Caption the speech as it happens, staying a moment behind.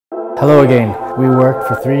Hello again. We worked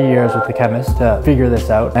for 3 years with the chemist to figure this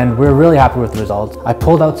out, and we're really happy with the results. I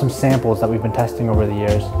pulled out some samples that we've been testing over the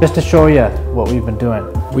years just to show you what we've been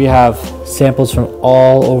doing. We have samples from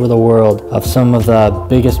all over the world of some of the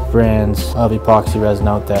biggest brands of epoxy resin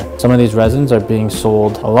out there. Some of these resins are being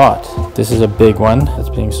sold a lot. This is a big one that's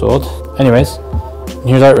being sold. Anyways,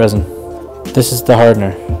 here's ArtResin. This is the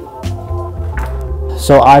hardener.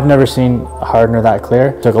 So I've never seen a hardener that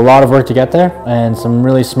clear. Took a lot of work to get there and some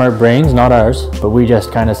really smart brains, not ours, but we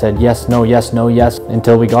just kind of said yes, no, yes, no, yes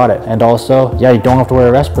until we got it. And also, yeah, you don't have to wear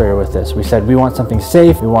a respirator with this. We said we want something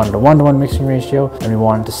safe, we wanted a 1-to-1 mixing ratio, and we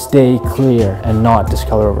wanted to stay clear and not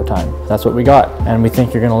discolor over time. That's what we got, and we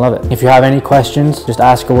think you're gonna love it. If you have any questions, just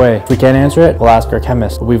ask away. If we can't answer it, we'll ask our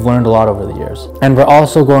chemist. We've learned a lot over the years. And we're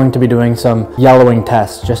also going to be doing some yellowing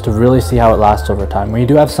tests just to really see how it lasts over time. We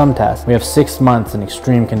do have some tests. We have 6 months in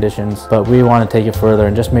extreme conditions, but we want to take it further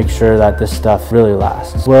and just make sure that this stuff really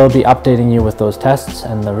lasts. We'll be updating you with those tests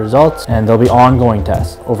and the results, and there'll be ongoing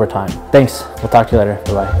tests over time. Thanks. We'll talk to you later.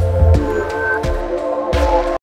 Bye-bye.